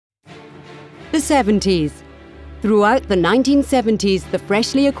The 70s. Throughout the 1970s, the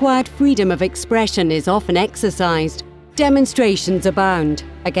freshly acquired freedom of expression is often exercised. Demonstrations abound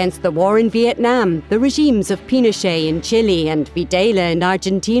against the war in Vietnam, the regimes of Pinochet in Chile and Videla in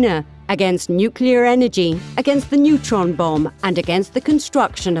Argentina, against nuclear energy, against the neutron bomb, and against the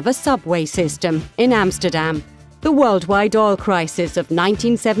construction of a subway system in Amsterdam. The worldwide oil crisis of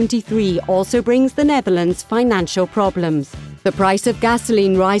 1973 also brings the Netherlands financial problems. The price of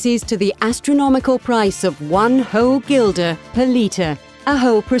gasoline rises to the astronomical price of 1 whole guilder per litre. A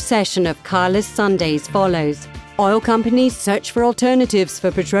whole procession of carless Sundays follows. Oil companies search for alternatives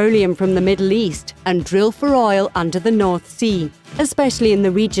for petroleum from the Middle East and drill for oil under the North Sea. Especially in the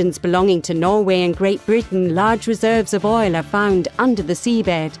regions belonging to Norway and Great Britain, large reserves of oil are found under the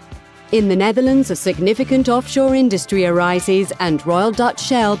seabed. In the Netherlands, a significant offshore industry arises and Royal Dutch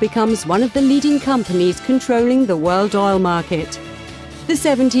Shell becomes one of the leading companies controlling the world oil market. The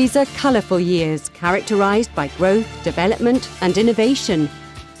 70s are colourful years, characterised by growth, development and innovation.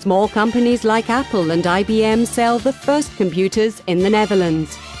 Small companies like Apple and IBM sell the first computers in the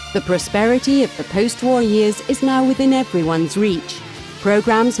Netherlands. The prosperity of the post-war years is now within everyone's reach.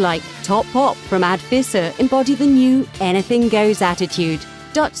 Programs like Top Pop from Ad Visser embody the new anything goes attitude.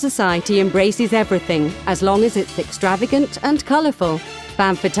 Dutch society embraces everything, as long as it's extravagant and colourful.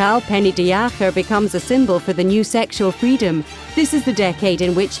 Femme fatale Penny de Jager becomes a symbol for the new sexual freedom. This is the decade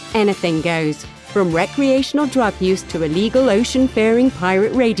in which anything goes, from recreational drug use to illegal ocean-faring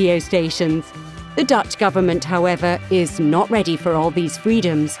pirate radio stations. The Dutch government, however, is not ready for all these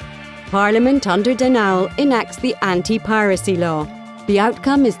freedoms. Parliament under Den Uyl enacts the anti-piracy law. The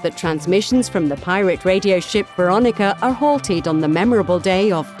outcome is that transmissions from the pirate radio ship Veronica are halted on the memorable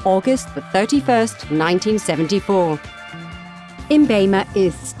day of August the 31st, 1974. Imbema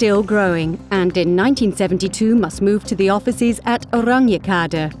is still growing and in 1972 must move to the offices at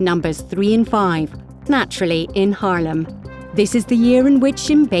Oranjekade, numbers 3 and 5, naturally in Haarlem. This is the year in which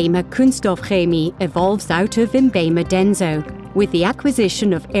Imbema Kunststofchemie evolves out of Imbema Denso, with the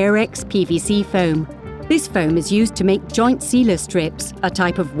acquisition of Airex PVC foam. This foam is used to make joint sealer strips, a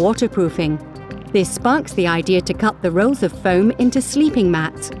type of waterproofing. This sparks the idea to cut the rolls of foam into sleeping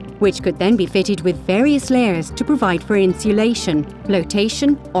mats, which could then be fitted with various layers to provide for insulation,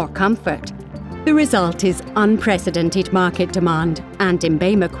 flotation or comfort. The result is unprecedented market demand, and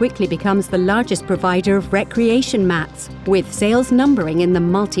Imbema quickly becomes the largest provider of recreation mats, with sales numbering in the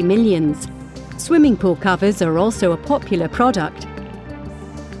multi-millions. Swimming pool covers are also a popular product.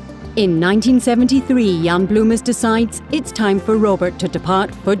 In 1973, Jan Bloemers decides it's time for Robert to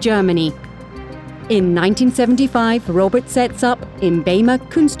depart for Germany. In 1975, Robert sets up Imbema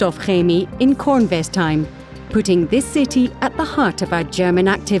Kunststofchemie in Kornwestheim, putting this city at the heart of our German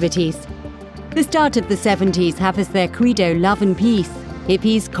activities. The start of the 70s have as their credo love and peace.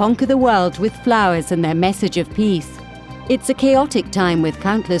 Hippies conquer the world with flowers and their message of peace. It's a chaotic time with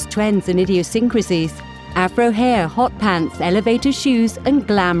countless trends and idiosyncrasies. Afro hair, hot pants, elevator shoes and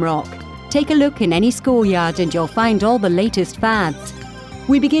glam rock. Take a look in any schoolyard and you'll find all the latest fads.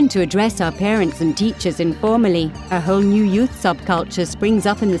 We begin to address our parents and teachers informally. A whole new youth subculture springs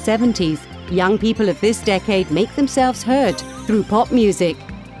up in the 70s. Young people of this decade make themselves heard through pop music.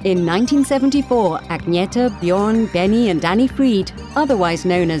 In 1974, Agneta, Bjorn, Benny and Annie Fried, otherwise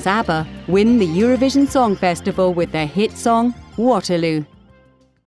known as ABBA, win the Eurovision Song Festival with their hit song, Waterloo.